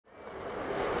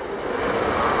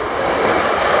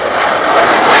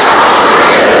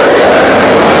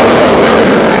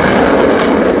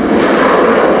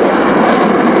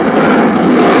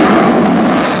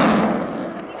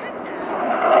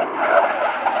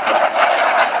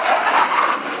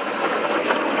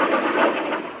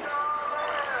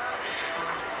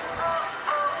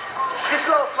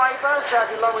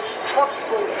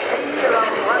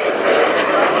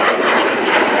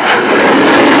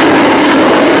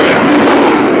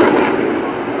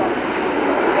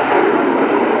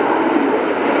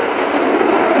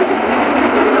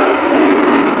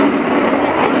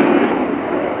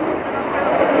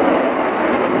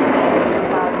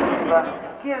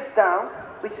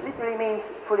literally means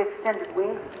fully extended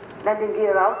wings, landing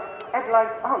gear out,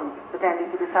 headlights on,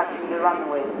 pretending to be touching the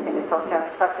runway in the touch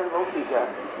and roll figure.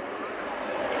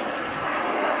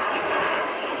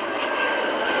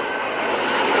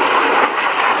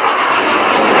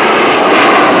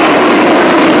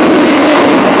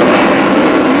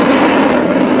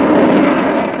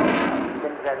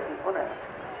 Then gravity on Earth.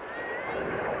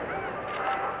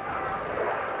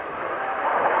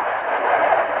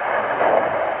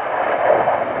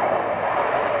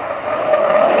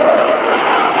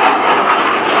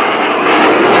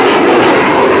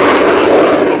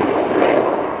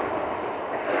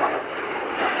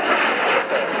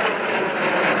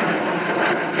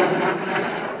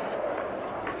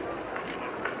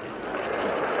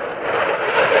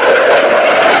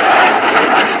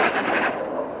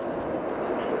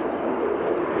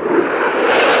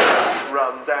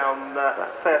 Down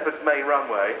Fairford's main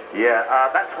runway. Yeah,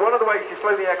 that's one of the ways you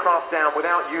slow the aircraft down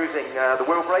without using the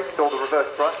wheel brakes or the reverse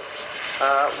thrust.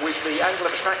 With the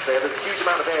angle of attack there's a huge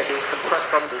amount of air being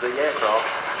compressed under the aircraft,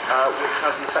 which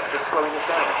has the effect of slowing it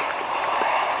down.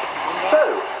 So,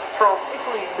 from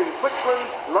Italy to Switzerland,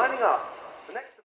 lining up.